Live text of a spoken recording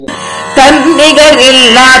தன்னிகர்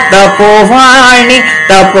இல்லா தபோவாணி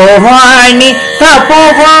தபோவாணி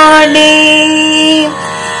தபோவாணி.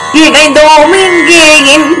 இணைந்தோம் இங்கே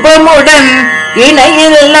இன்பமுடன்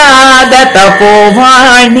இணையில்லாத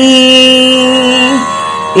தபோவாணி.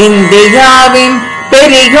 இந்தியாவின்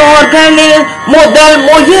பெரியோர்களில் முதல்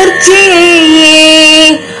முயற்சி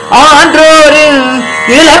ஆன்றோரின்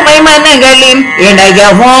இளமை மனங்களின் இணைய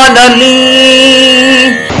வானொலி.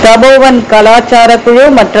 தபோவன் கலாச்சார குழு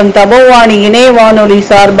மற்றும் தபோவாணி இணைய வானொலி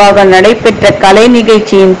சார்பாக நடைபெற்ற கலை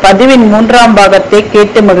நிகழ்ச்சியின் பதிவின் 3ஆம் பாகத்தை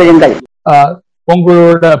கேட்டு மகிழுங்கள்.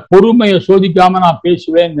 உங்களோட பொறுமையை சோதிக்காம நான்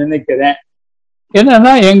பேசுவேன்னு நினைக்கிறேன்.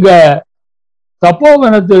 என்னன்னா, எங்க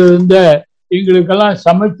தபோவனத்தில் இருந்த எங்களுக்கெல்லாம்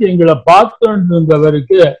சமைச்சு எங்களை பார்த்துட்டு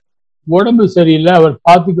இருந்தவருக்கு உடம்பு சரியில்லை, அவர்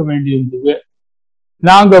பார்த்துக்க வேண்டியிருந்தது.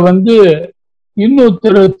 நாங்க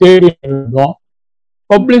இன்னொருத்தரை தேடி இருந்தோம்.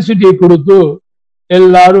 பப்ளிசிட்டி கொடுத்து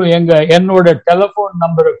எல்லாரும் என்னோட டெலிபோன்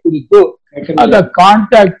நம்பரை கொடுத்து அதை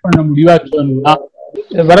கான்டாக்ட் பண்ண முடியா சொன்னா.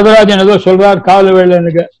 வரதராஜன் ஏதோ சொல்றாரு கால வேலை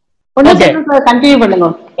எனக்கு.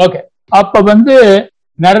 ஓகே, அப்ப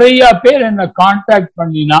நிறைய பேர் என்ன கான்டாக்ட்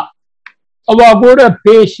பண்ணினா அவ கூட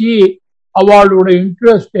பேசி அவளோட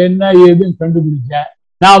இன்ட்ரெஸ்ட் என்ன ஏதுன்னு கண்டுபிடிச்சேன்.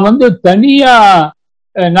 நான் தனியா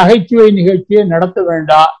நகைச்சுவை நிகழ்ச்சியை நடத்த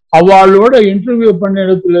வேண்டாம், அவளோட இன்டர்வியூ பண்ண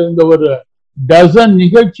இடத்துல இருந்த ஒரு டசன்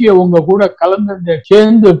நிகழ்ச்சியை உங்க கூட கலந்து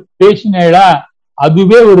சேர்ந்து பேசினேடா,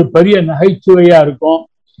 அதுவே ஒரு பெரிய நகைச்சுவையா இருக்கும்.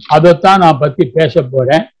 அதைத்தான் நான் பத்தி பேச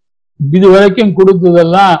போறேன். இது வரைக்கும்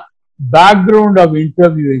கொடுத்ததெல்லாம் பேக்ரவுண்ட் ஆஃப்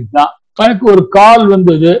இன்டர்வியூ தான். எனக்கு ஒரு கால்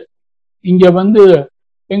வந்தது. இங்க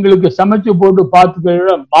எங்களுக்கு சமைச்சு போட்டு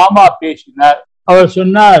பார்த்துக்கிற மாமா பேசினார். அவர்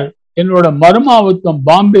சொன்னார், என்னோட மருமாவத்தம்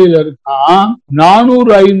பாம்பேல இருக்கான்,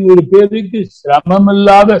 400-500 பேருக்கு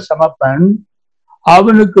சிரமமில்லாத சமைப்பன்.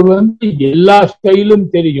 அவனுக்கு எல்லா ஸ்டைலும்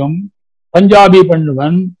தெரியும். பஞ்சாபி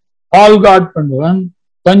பண்ணுவன், பால்காட் பண்ணுவன்,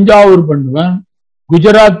 தஞ்சாவூர் பண்ணுவன்,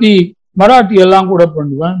 குஜராத்தி மராட்டி எல்லாம் கூட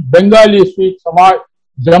பண்ணுவன், பெங்காலி ஸ்வீட்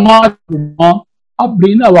ஜமாத்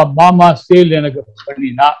அப்படின்னு அவ மாமா சேல் எனக்கு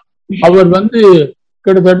பண்ணினா. அவர்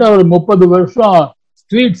கிட்டத்தட்ட ஒரு 30 வருஷம்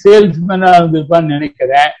ஸ்ட்ரீட் சேல்ஸ்மேனா இருந்திருப்பான்னு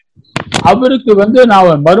நினைக்கிறேன். அவருக்கு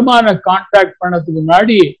நான் மருமான கான்டாக்ட் பண்ணதுக்கு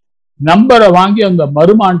முன்னாடி நம்பரை வாங்கி அந்த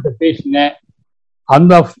மருமான்ட்ட பேசினேன்.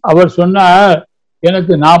 அவர் சொன்னார்,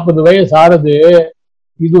 எனக்கு 40 வயசு ஆறுது,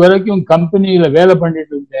 இது வரைக்கும் கம்பெனியில வேலை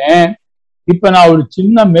பண்ணிட்டு இருந்தேன். இப்ப நான் ஒரு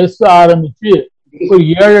சின்ன மெஸ் ஆரம்பிச்சு ஒரு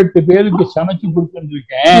 7-8 பேருக்கு சமைச்சு கொடுத்துட்டு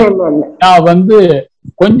இருக்கேன். நான்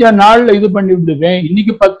கொஞ்ச நாள்ல இது பண்ணி விடுவேன்.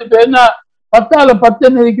 இன்னைக்கு 10 பேர்னா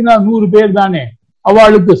 10 நான் 100 பேர் தானே,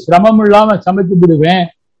 அவளுக்கு சிரமம் இல்லாம சமைச்சு விடுவேன்.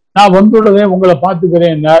 நான் வந்துடுவேன், உங்களை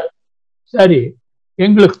பார்த்துக்கிறேன். சரி,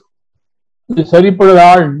 எங்களுக்கு சரிப்படுற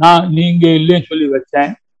ஆள் நீங்க இல்லைன்னு சொல்லி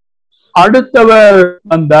வச்சேன். அடுத்தவர்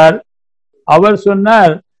வந்தார். அவர்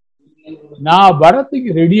சொன்னார், நான் வரத்துக்கு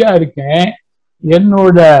ரெடியா இருக்கேன்.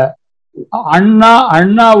 என்னோட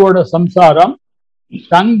அண்ணாவோட சம்சாரம்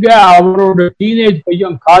தங்க, அவரோட டீனேஜ்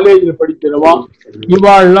பையன் காலேஜ்ல படிக்கிறவான்,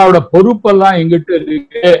 இவாளோட பொறுப்பெல்லாம் எங்கிட்ட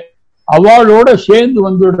இருக்கு, அவளோட சேர்ந்து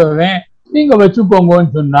வந்துடுவேன், நீங்க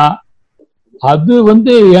வச்சுக்கோங்கன்னு சொன்னா. அது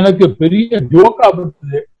எனக்கு பெரிய ஜோக்கா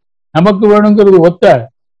படுத்துது. நமக்கு வேணுங்கிறது ஒத்த,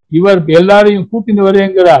 இவர் எல்லாரையும் கூட்டின்னு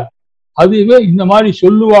வரேங்கிறார். அதுவே இந்த மாதிரி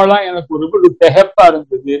சொல்லுவாளாம், எனக்கு ஒரு திகைப்பா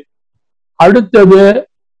இருந்தது. அடுத்தது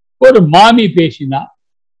ஒரு மாமி பேசினா.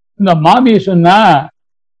 இந்த மாமி சொன்னா,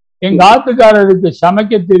 எங்க ஆத்துக்காரருக்கு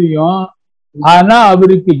சமைக்க தெரியும், ஆனா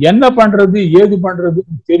அவருக்கு என்ன பண்றது ஏது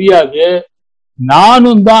பண்றதுன்னு தெரியாது.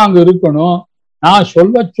 நானும் தான் அங்க இருக்கணும், நான்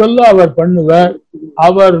சொல்ல சொல்ல அவர் பண்ணுவார்.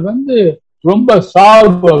 அவர் ரொம்ப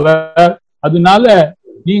சாகுபவர். அதனால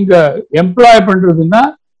நீங்க எம்ப்ளாய் பண்றதுன்னா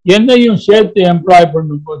என்னையும் சேர்த்து எம்ப்ளாய்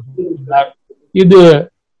பண்ணும்போது இது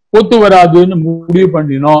ஒத்து வராதுன்னு முடிவு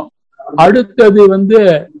பண்ணினோம். அடுத்தது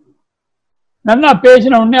நல்லா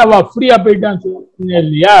பேசின உடனே அவ ஃப்ரீயா போயிட்டான்னு சொன்னேன்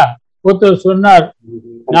இல்லையா. ஒருத்தர் சொன்னார்,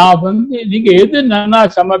 நான் நீங்க எது நல்லா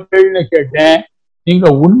சமைப்பேன்னு கேட்டேன். நீங்க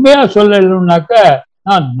உண்மையா சொல்லணும்னாக்க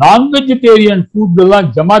நான் நான் வெஜிடேரியன் ஃபுட் எல்லாம்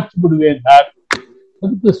ஜமாச்சு விடுவேன்.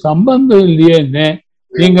 அதுக்கு சம்பந்தம் இல்லையேன்னு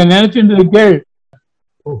நீங்க நினைச்சுட்டு இருக்கேன்.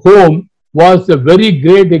 Home was a very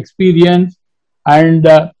great experience and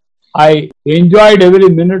I enjoyed every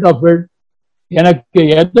minute of it. எனக்கு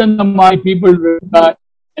எந்தெந்த மாதிரி பீப்புள் இருக்கா,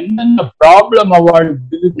 என்னென்ன ப்ராப்ளம்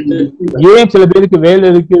அவளுக்கு இருக்கு, ஏன் சில பேருக்கு வேலை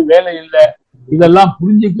இருக்கு வேலை இல்லை, இதெல்லாம்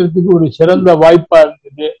புரிஞ்சுக்கிறதுக்கு ஒரு சிறந்த வாய்ப்பா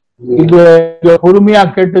இருந்தது. இது பொறுமையா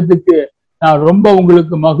கேட்டதுக்கு நான் ரொம்ப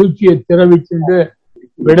உங்களுக்கு மகிழ்ச்சியை தெரிவிச்சுட்டு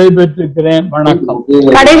விடைபெற்றிருக்கிறேன். வணக்கம்.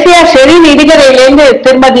 கடைசியா ஷெரீன் இடிகரையிலிருந்து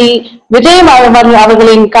திருமதி விஜய்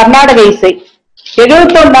அவர்களின் கர்நாடக இசை.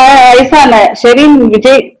 71 வயசான ஷெரீன்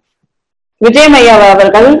விஜயமையா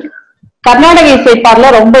அவர்கள் கர்நாடக இசை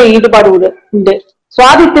பாடல ரொம்ப ஈடுபாடு உண்டு.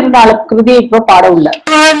 சுவாதி திருநாள் கிருதியை இப்போ பாட உள்ள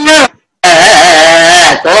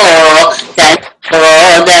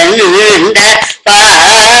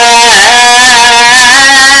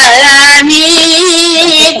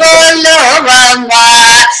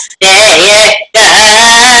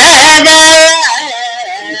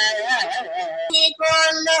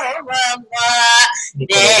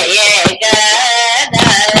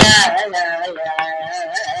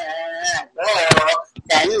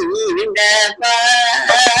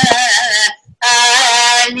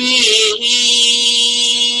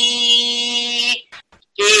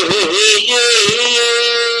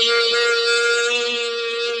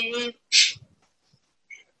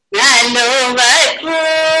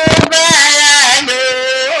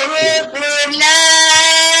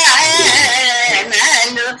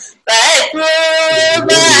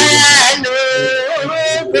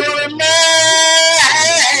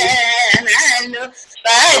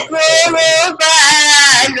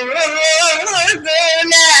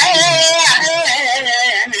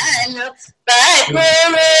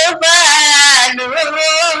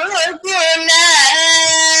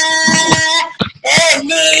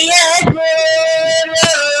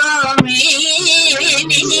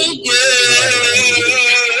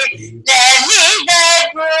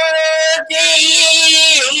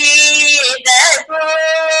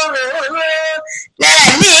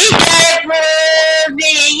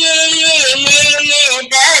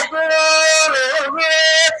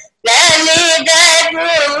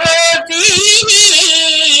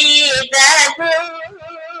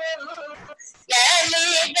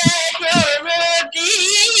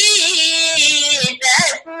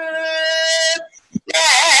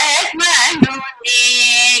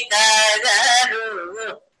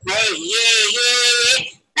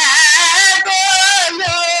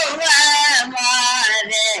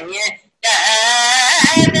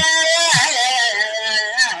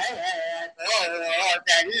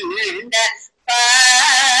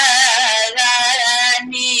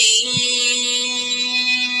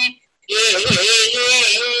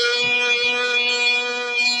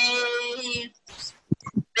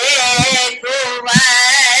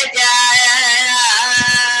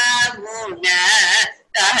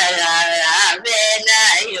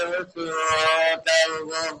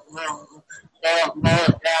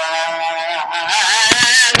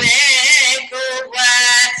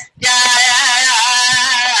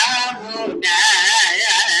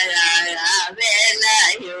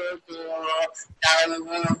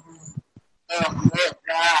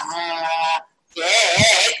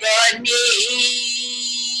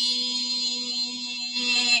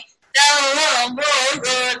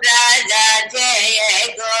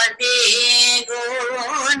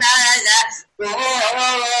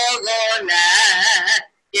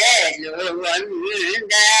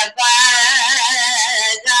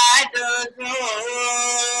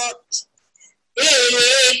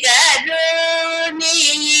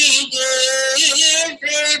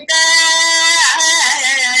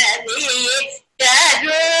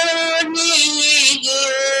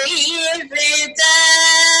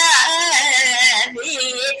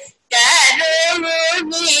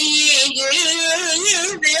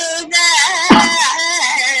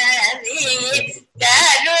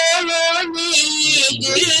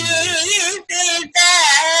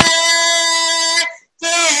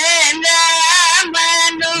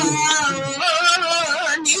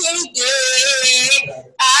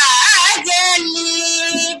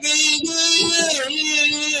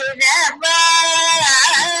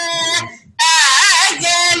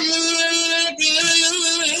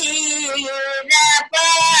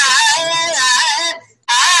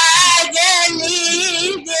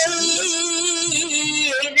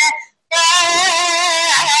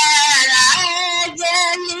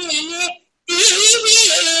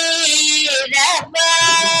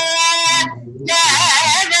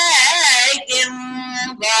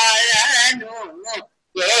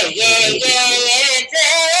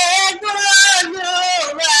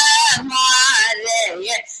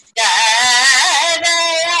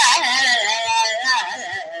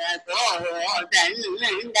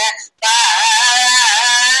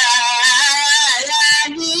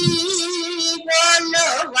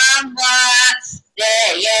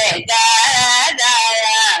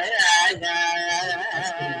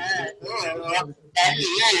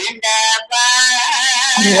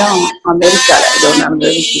அமெரிக்கால ஏதோ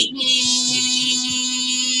நடந்துச்சு.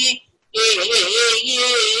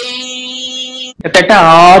 கிட்டத்தட்ட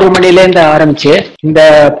 6 மணில இருந்து ஆரம்பிச்சு இந்த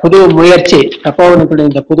புது முயற்சி தப்போவனுக்குள்ள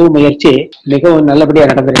இந்த புது முயற்சி மிகவும் நல்லபடியா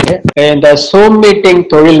நடந்திருக்கு. இந்த சூம் மீட்டிங்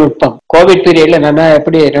தொழில்நுட்பம் கோவிட் பீரியட்ல நான்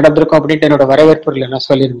எப்படி நடந்திருக்கும் அப்படின்ட்டு என்னோட வரவேற்புல நான்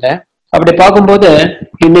சொல்லியிருந்தேன். அப்படி பார்க்கும்போது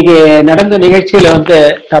இன்னைக்கு நடந்த நிகழ்ச்சியில வந்து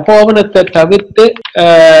தபோவனத்தை தவிர்த்து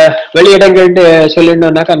வெளியிடங்கள்னு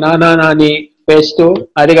சொல்லிடணும்னாக்கா நானி பேஸ்து,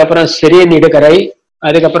 அதுக்கப்புறம் சிறிய இடுகரை,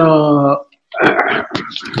 அதுக்கப்புறம்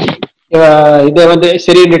இதை வந்து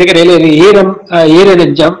சிறிய நெடுக்கரையில ஈர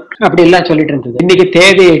நெஞ்சம் அப்படி எல்லாம் சொல்லிட்டு இருந்தது. இன்னைக்கு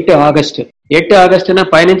தேதி 8 ஆகஸ்ட். 8 ஆகஸ்ட்னா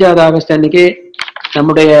 15வது ஆகஸ்ட் அன்னைக்கு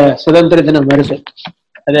நம்முடைய சுதந்திர தினம் வருது.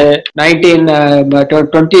 அது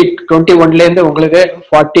 1921ல இருந்து உங்களுக்கு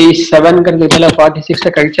 47ங்கிறது இதுல 46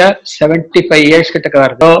 கழிச்சா 75 இயர்ஸ் கிட்ட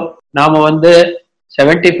வருதோ. நாம வந்து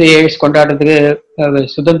 75 இயர்ஸ் கொண்டாடுறதுக்கு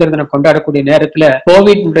சுதந்திர தினம் கொண்டாடக்கூடிய நேரத்துல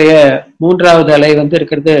கோவிட் 3வது அலை வந்து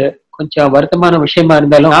இருக்கிறது கொஞ்சம் வருத்தமான விஷயமா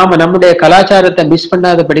இருந்தாலும் நாம நம்முடைய கலாச்சாரத்தை மிஸ்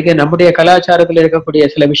பண்ணாதபடிக்கு நம்முடைய கலாச்சாரத்துல இருக்கக்கூடிய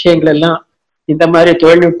சில விஷயங்கள் எல்லாம் இந்த மாதிரி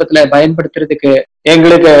தொழில்நுட்பத்துல பயன்படுத்துறதுக்கு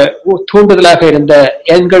எங்களுக்கு தூண்டுதலாக இருந்த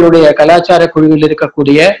எங்களுடைய கலாச்சார குழுவில்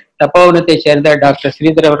இருக்கக்கூடிய தபோவனத்தை சேர்ந்த டாக்டர்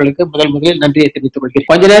ஸ்ரீதர் அவர்களுக்கு முதலில் நன்றியை தெரிவித்துக் கொள்கிறேன்.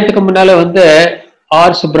 கொஞ்ச நேரத்துக்கு முன்னால வந்து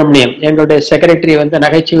ஆர் சுப்பிரமணியம் எங்களுடைய செக்ரட்டரி வந்து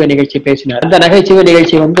நகைச்சுவை நிகழ்ச்சி பேசினார். அந்த நகைச்சுவை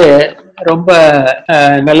நிகழ்ச்சி வந்து ரொம்ப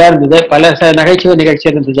நல்லா இருந்தது. பல நகைச்சுவை நிகழ்ச்சி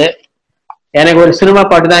இருந்தது. எனக்கு ஒரு சினிமா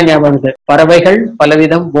பாட்டு தான் ஞாபகம் வருது. பறவைகள்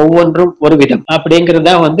பலவிதம் ஒவ்வொன்றும் ஒரு விதம் அப்படிங்கிறது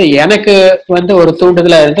தான் வந்து எனக்கு வந்து ஒரு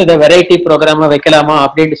தூண்டுதலா இருந்து இதை வெரைட்டி ப்ரோக்ராமா வைக்கலாமா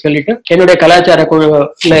அப்படின்னு சொல்லிட்டு என்னுடைய கலாச்சார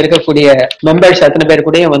குழுல இருக்கக்கூடிய மெம்பர்ஸ் அத்தனை பேர்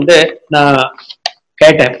கூடயும் வந்து நான்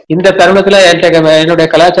கேட்டேன். இந்த தருணத்துல என்னுடைய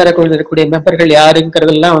கலாச்சார குழுவில் இருக்கக்கூடிய மெம்பர்கள்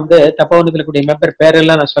யாருங்கிறதெல்லாம் வந்து தபோவனத்துல கூடிய மெம்பர்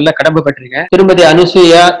பேரெல்லாம் நான் சொல்ல கடமைப்பட்டிருக்கேன். திருமதி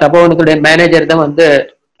அனுசூயா தபோவனத்துடைய மேனேஜர் தான் வந்து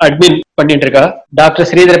அட்மின் பண்ணிட்டு இருக்கா. டாக்டர்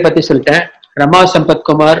ஸ்ரீதரை பத்தி சொல்லிட்டேன். Rama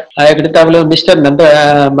Sampathkumar, அதுக்கடுத்தாப்புல mister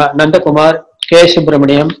Nandakumar, K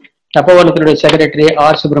Subramaniam, தபோவனத்தினுடைய secretary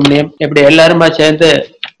R Subramaniam, இப்படி எல்லாருமா சேர்ந்து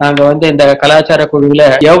நாங்க வந்து இந்த கலாச்சார குழுவில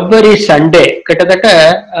எவ்வரி சண்டே கிட்டத்தட்ட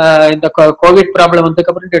இந்த கோவிட் ப்ராப்ளம்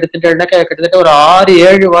வந்ததுக்கு அப்புறம் எடுத்துட்டோம்னாக்க கிட்டத்தட்ட ஒரு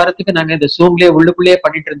 6-7 வாரத்துக்கு நாங்க இந்த ஜூம்லயே உள்ளுக்குள்ளேயே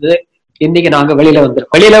பண்ணிட்டு இருந்தது. இன்னைக்கு நாங்க வெளியில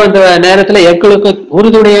வந்திருக்கோம். வெளியில வந்த நேரத்துல எங்களுக்கு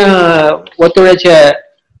உறுதுணையா ஒத்துழைச்ச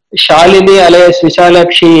ஷாலினி அலையஸ்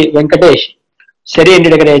விசாலாட்சி வெங்கடேஷ் சரி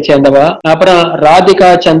நடிகரை சேர்ந்தவா, அப்புறம் ராதிகா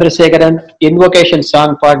சந்திரசேகரன் இன்வோகேஷன்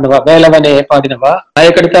சாங் பாடினவா, வேலவனே பாடினவா.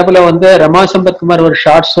 அதுக்கடுத்தாப்புல வந்து ரமா சம்பத்குமார் ஒரு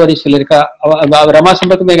ஷார்ட் ஸ்டோரி சொல்லியிருக்கா. ரமா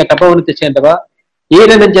சம்பத்குமார் எங்க தபோவனத்தை சேர்ந்தவா.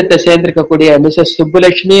 ஈரநெஞ்சத்தை சேர்ந்திருக்கக்கூடிய மிஸ்ஸஸ்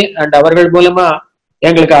சுப்புலட்சுமி அண்ட் அவர்கள் மூலமா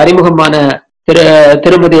எங்களுக்கு அறிமுகமான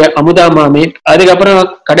திருமதி அமுதா மாமி. அதுக்கப்புறம்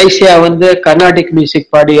கடைசியா வந்து கர்நாடிக்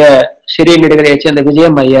மியூசிக் பாடிய சிறிய நடிகரை சேர்ந்த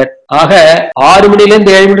விஜயம் ஐயர். ஆக 6 மணில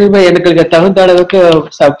இருந்து 7 மணி எனக்கு தகுந்த அளவுக்கு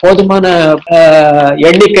போதுமான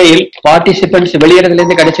எண்ணிக்கையில் பார்ட்டிசிபென்ட்ஸ் வெளியிடத்துல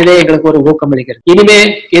இருந்து கிடைச்சதே எங்களுக்கு ஒரு ஊக்கம் அளிக்கிறது. இனிமே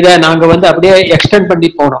இதை நாங்க வந்து அப்படியே எக்ஸ்டெண்ட் பண்ணி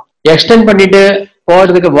போனோம். எக்ஸ்டெண்ட் பண்ணிட்டு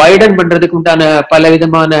போறதுக்கு வைடன் பண்றதுக்கு உண்டான பல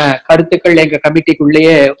விதமான கருத்துக்கள் எங்க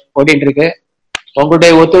கமிட்டிக்குள்ளேயே ஓடிட்டு இருக்கு.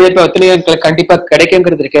 உங்களுடைய ஒத்துழைப்பு ஒத்துழைப்பு கண்டிப்பா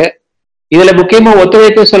கிடைக்குங்கிறது இருக்கு. இதுல முக்கியமா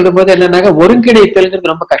ஒத்துழைப்பு சொல்லும் போது என்னன்னாக்க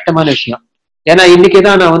ஒருங்கிணைத்தல்ங்கிறது ரொம்ப கஷ்டமான விஷயம். ஏன்னா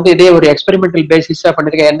இன்னைக்குதான் நான் வந்து இதே ஒரு எக்ஸ்பெரிமெண்டல் பேசிஸா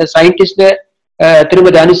பண்ணிருக்கேன். என்ன சயின்டிஸ்ட்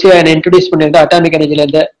திருமதி அனுசியா என்னை இன்ட்ரோடியூஸ் பண்ணிருந்தேன் அட்டாமிக் எனர்ஜில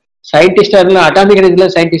இருந்து. சயின்டிஸ்டா இருந்தாலும் அட்டாமிக் எனர்ஜில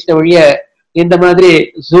சயின்டிஸ்ட வழிய இந்த மாதிரி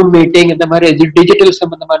ஜூம் மீட்டிங் இந்த மாதிரி டிஜிட்டல்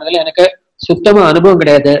சம்பந்தமானதுல எனக்கு சுத்தமா அனுபவம்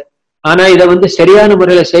கிடையாது. ஆனா இதை வந்து சரியான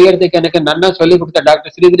முறையில செய்யறதுக்கு எனக்கு நன்னா சொல்லி கொடுத்த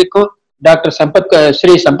டாக்டர் ஸ்ரீதருக்கும் டாக்டர்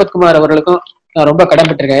ஸ்ரீ சம்பத்குமார் அவர்களுக்கும் நான் ரொம்ப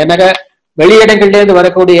கடன்பட்டிருக்கேன். எனக்கு வெளியிடங்கள்ல இருந்து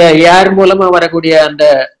வரக்கூடிய யார் மூலமா வரக்கூடிய அந்த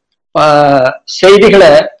செய்திகளை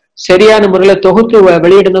சரியான முறையில தொகுத்து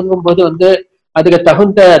வெளியிடணுங்கும் போது வந்து அதுக்கு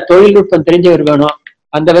தகுந்த தொழில்நுட்பம் தெரிஞ்சவர் வேணும்.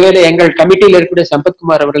 அந்த வகையில எங்கள் கமிட்டியில இருக்கக்கூடிய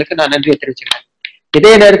சம்பத்குமார் அவர்களுக்கு நான் நன்றியை தெரிவிச்சுக்கிறேன்.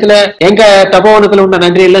 இதே நேரத்துல எங்க தபோவனத்துல உள்ள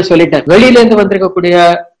நன்றி எல்லாம் சொல்லிட்டேன். வெளியில இருந்து வந்திருக்கக்கூடிய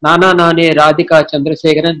நானே ராதிகா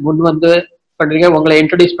சந்திரசேகரன் முன் வந்து பண்றீங்க. உங்களை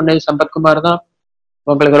இன்ட்ரோடியூஸ் பண்ணது சம்பத்குமார் தான்.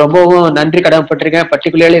 உங்களுக்கு ரொம்பவும் நன்றி கடமைப்பட்டிருக்கேன்.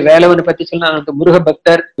 பர்டிகுலர்லி வேலவனை பத்தி சொல்ல நான் வந்து முருக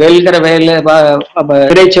பக்தர் வேல்கிற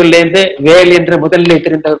திரைச்சொல்ல இருந்து வேல் என்று முதலில்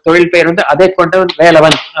தெரிந்த தொழில் பெயர் வந்து அதை கொண்டவன்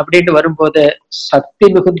வேலவன் அப்படின்னு வரும்போது சக்தி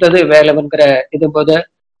மிகுந்தது வேலவன்கிற இது போது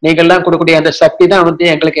நீங்கள்லாம் கொடுக்கக்கூடிய அந்த சக்தி தான் வந்து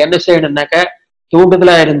எங்களுக்கு என்ன செய்யணும்னாக்க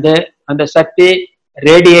தூண்டுதலா இருந்து அந்த சக்தி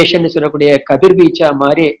ரேடியேஷன் சொல்லக்கூடிய கதிர்வீச்சா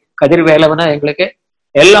மாதிரி கதிர் வேலவனா எங்களுக்கு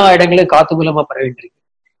எல்லா இடங்களையும் காத்து மூலமா பரவிட்டு இருக்கு.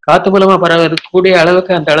 காத்து மூலமா பரவக்கூடிய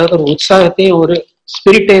அளவுக்கு அந்த அளவுக்கு ஒரு உற்சாகத்தையும் ஒரு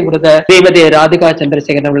ஸ்பிரிட்டையும் கொடுத்த ஸ்ரீமதி ராதிகா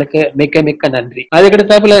சந்திரசேகரன் அவர்களுக்கு மிக்க மிக்க நன்றி.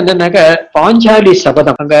 அதுக்கடுத்தாப்புல என்னன்னாக்க பாஞ்சாலி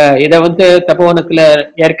சபதம் அங்க இதை வந்து தபோவனத்துல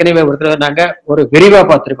ஏற்கனவே ஒருத்தர் நாங்க ஒரு விரிவா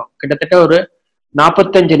பார்த்திருக்கோம். கிட்டத்தட்ட ஒரு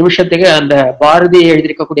 45 நிமிஷத்துக்கு அந்த பாரதி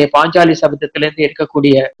எழுதியிருக்கக்கூடிய பாஞ்சாலி சபதத்துல இருந்து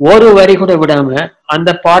இருக்கக்கூடிய ஒரு வரி கூட விடாம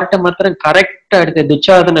அந்த பாட்டை மாத்திரம் கரெக்டா எடுத்து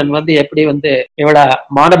துச்சாதனன் வந்து எப்படி வந்து இவ்வளவு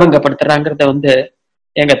மானபங்கப்படுத்துறாங்கிறத வந்து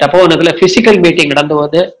எங்க தபோவனத்துல பிசிக்கல் மீட்டிங் நடந்த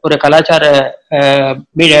போது ஒரு கலாச்சார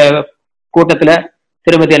கூட்டத்துல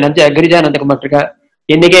திருமதி கிரிஜா நந்தகுமார் இருக்கா.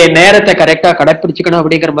 இன்னைக்கு நேரத்தை கரெக்டா கடைப்பிடிச்சுக்கணும்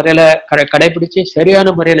அப்படிங்கிற முறையில கடைப்பிடிச்சு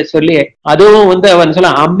சரியான முறையில சொல்லி அதுவும் வந்து அவன்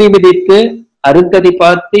சொல்ல அம்மி மிதித்து அருந்ததி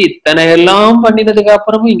பார்த்து இத்தனை எல்லாம் பண்ணினதுக்கு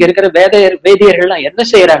அப்புறமும் இங்க இருக்கிற வேதியர்கள்லாம் என்ன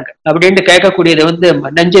செய்யறாங்க அப்படின்னு கேட்கக்கூடியது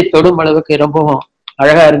நெஞ்சை தொடும் அளவுக்கு ரொம்பவும்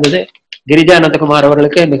அழகா இருந்தது. கிரிஜா நந்தகுமார்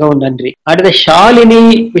அவர்களுக்கு மிகவும் நன்றி. அடுத்து ஷாலினி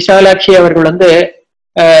விசாலாட்சி அவர்கள்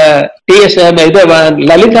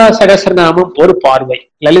லலிதா சகஸ்ரநாமம் ஒரு பார்வை.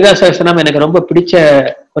 லலிதா சகஸ்ரநாமம் எனக்கு ரொம்ப பிடிச்ச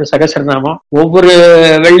ஒரு சகஸ்ரநாமம். ஒவ்வொரு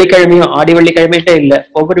வெள்ளிக்கிழமையும், ஆடி வெள்ளிக்கிழமையிட்டே இல்ல,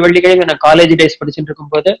 ஒவ்வொரு வெள்ளிக்கிழமையும் நான் காலேஜ் டேஸ் படிச்சுட்டு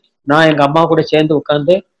இருக்கும் போது நான் எங்க அம்மா கூட சேர்ந்து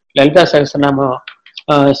உட்கார்ந்து லலிதா சகஸ்ரநாமம்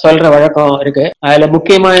சொல்ற வழக்கம் இருக்கு. அதுல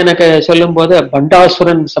முக்கியமா எனக்கு சொல்லும் போது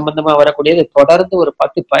பண்டாசுரன் சம்பந்தமா வரக்கூடியது தொடர்ந்து ஒரு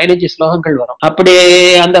 10-15 ஸ்லோகங்கள் வரும். அப்படி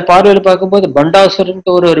அந்த பார்வையில் பார்க்கும்போது பண்டாசுரன்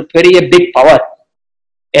ஒரு பெரிய பிக் பவர்.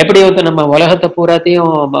 எப்படி நம்ம உலகத்தை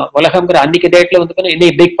பூராத்தையும், உலகம்ங்கிற அன்னைக்கு டேட்ல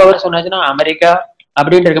இன்னைக்கு பிக் பவர் சொன்னாச்சுன்னா அமெரிக்கா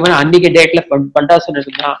அப்படின்ட்டு இருக்க மாதிரி அன்னைக்கு டேட்ல பண்டாசுரன்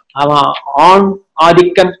இருக்குதான். அவன் ஆண்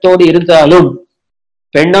ஆதிக்கத்தோடு இருந்தாலும்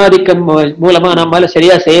பெண்ணாதிக்கம் மூலமா நம்மளால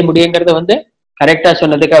சரியா செய்ய முடியுங்கிறத கரெக்டா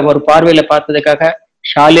சொன்னதுக்காக, ஒரு பார்வையில பார்த்ததுக்காக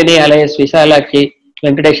ஷாலினி அலையஸ் விசாலாட்சி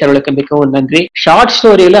வெங்கடேஷ் அவர்களுக்கு மிகவும் நன்றி. ஷார்ட்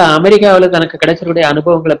ஸ்டோரியில அமெரிக்காவில் தனக்கு கிடைச்சக்கூடிய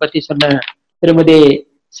அனுபவங்களை பத்தி சொன்ன திருமதி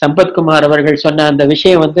சம்பத்குமார் அவர்கள் சொன்ன அந்த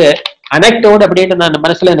விஷயம் அனெக்டோட் அப்படின்னு நான்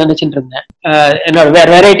மனசுல நினைச்சிட்டு இருந்தேன். என்னோட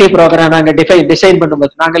வெரைட்டி ப்ரோக்ராம் நாங்க டிசைன்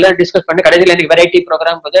பண்ணும்போது நாங்க எல்லாம் டிஸ்கஸ் பண்ணி கடைசியில் எனக்கு வெரைட்டி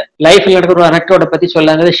ப்ரோக்ராம் போது லைஃப்ல நடக்கிற ஒரு அனெக்டோட பத்தி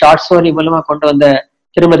சொல்லாங்க. ஷார்ட் ஸ்டோரி மூலமா கொண்டு வந்த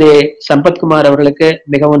திருமதி சம்பத்குமார் அவர்களுக்கு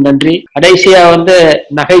மிகவும் நன்றி. கடைசியா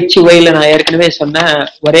நகைச்சுவையில நான் ஏற்கனவே சொன்னேன்,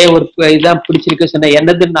 ஒரே ஒரு இதுதான் பிடிச்சிருக்கு சொன்ன,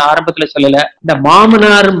 என்னதுன்னு நான் ஆரம்பத்துல சொல்லல. இந்த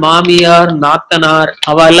மாமனார் மாமியார் நாத்தனார்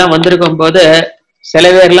அவ எல்லாம் வந்திருக்கும் போது சில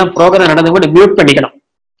பேர் எல்லாம் ப்ரோக்ராம் நடந்து கூட மியூட் பண்ணிக்கணும்.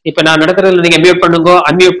 இப்ப நான் நடத்துறதுல நீங்க மியூட் பண்ணுங்க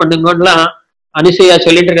அன்மியூட் பண்ணுங்கலாம் அனுசூயா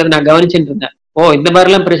சொல்லிட்டு இருக்கிறத நான் கவனிச்சுட்டு இருந்தேன். இந்த மாதிரி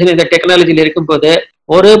எல்லாம் பிரச்சனை இந்த டெக்னாலஜில இருக்கும் போது,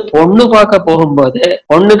 ஒரு பொண்ணு பார்க்க போகும்போது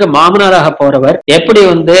பொண்ணுக்கு மாமனாராக போறவர் எப்படி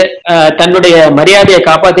தன்னுடைய மரியாதையை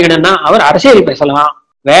காப்பாத்திக்கணும்னா அவர் அரசியல் பேசலாம்,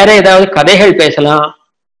 வேற ஏதாவது கதைகள் பேசலாம்.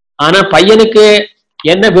 ஆனா பையனுக்கு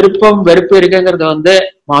என்ன விருப்பம் வெறுப்பு இருக்குங்கிறது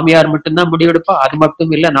மாமியார் மட்டும்தான் முடிவெடுப்பா, அது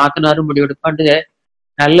மட்டும் இல்ல நாத்தனாரும் முடிவெடுப்பான்னு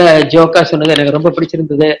நல்ல ஜோக்கா சொன்னது எனக்கு ரொம்ப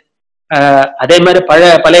பிடிச்சிருந்தது. அதே மாதிரி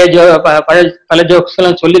பல ஜோக்ஸ்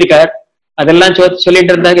எல்லாம் சொல்லியிருக்கார். அதெல்லாம்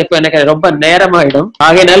சொல்லிட்டு இருந்தாங்க. இப்ப எனக்கு ரொம்ப நேரமாயிடும்.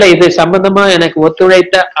 ஆகையினால இது சம்பந்தமா எனக்கு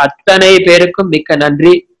ஒத்துழைத்த அத்தனை பேருக்கும் மிக்க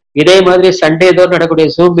நன்றி. இதே மாதிரி சண்டே தோறும் நடக்கக்கூடிய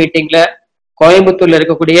ஜூம் மீட்டிங்ல கோயம்புத்தூர்ல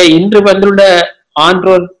இருக்கக்கூடிய இன்று வந்துள்ள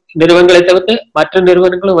ஆன்றோர் நிறுவனங்களை தவிர்த்து மற்ற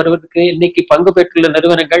நிறுவனங்களும் வருவதற்கு இன்னைக்கு பங்கு பெற்றுள்ள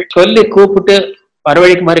நிறுவனங்கள் சொல்லி கூப்பிட்டு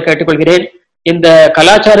வரவழைக்குமாறு கேட்டுக்கொள்கிறேன். இந்த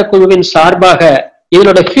கலாச்சார குழுவின் சார்பாக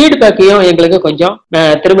இதனோட ஃபீட்பேக்கையும் எங்களுக்கு கொஞ்சம்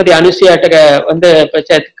திருமதி அனுசியாட்ட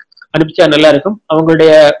அனுப்பிச்சா நல்லா இருக்கும்.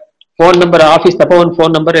 அவங்களுடைய போன் நம்பர், ஆபீஸ் தப்போன்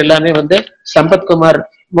போன் நம்பர் எல்லாமே சம்பத்குமார்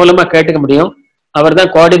மூலமா கேட்டுக்க முடியும். அவர்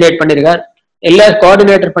தான் கோஆர்டினேட் பண்ணிருக்கார். எல்லா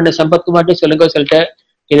கோஆர்டினேட்டர் பண்ண சம்பத்குமார்ட்டும் சொல்லிட்டு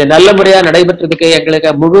இது நல்ல முறையா நடைபெற்றதுக்கு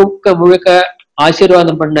எங்களுக்கு முழுக்க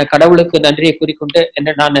ஆசீர்வாதம் பண்ண கடவுளுக்கு நன்றியை கூறிக்கொண்டு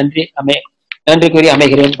நான் நன்றி கூறி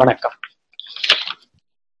அமைகிறேன். வணக்கம்.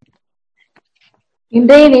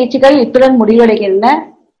 இன்றைய நிகழ்ச்சிகள் இத்துடன் முடிவடைகின்றன.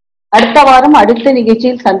 அடுத்த வாரம் அடுத்த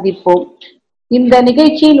நிகழ்ச்சியில் சந்திப்போம். இந்த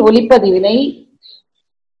நிகழ்ச்சியின் ஒலிப்பதிவினை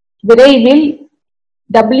விரைவில்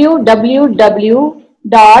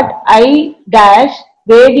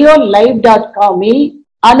www.i-radiolive.com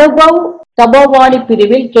அனுபவ் தபோவாணி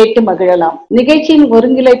பிரிவில் கேட்டு மகிழலாம். நிகழ்ச்சியின்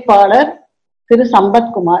ஒருங்கிணைப்பாளர் திரு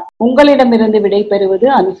சம்பத்குமார். உங்களிடமிருந்து விடைபெறுவது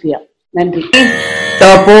அனுசியா. நன்றி.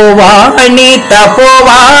 தபோவாணி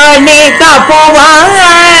தபோவாணி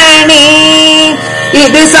தபோவாணி,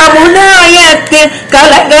 இது சமுதாயத்தின்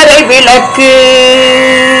கலங்கரை விளக்கு,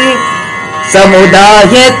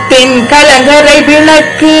 சமுதாயத்தின் கலங்கரை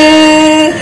விளக்கு.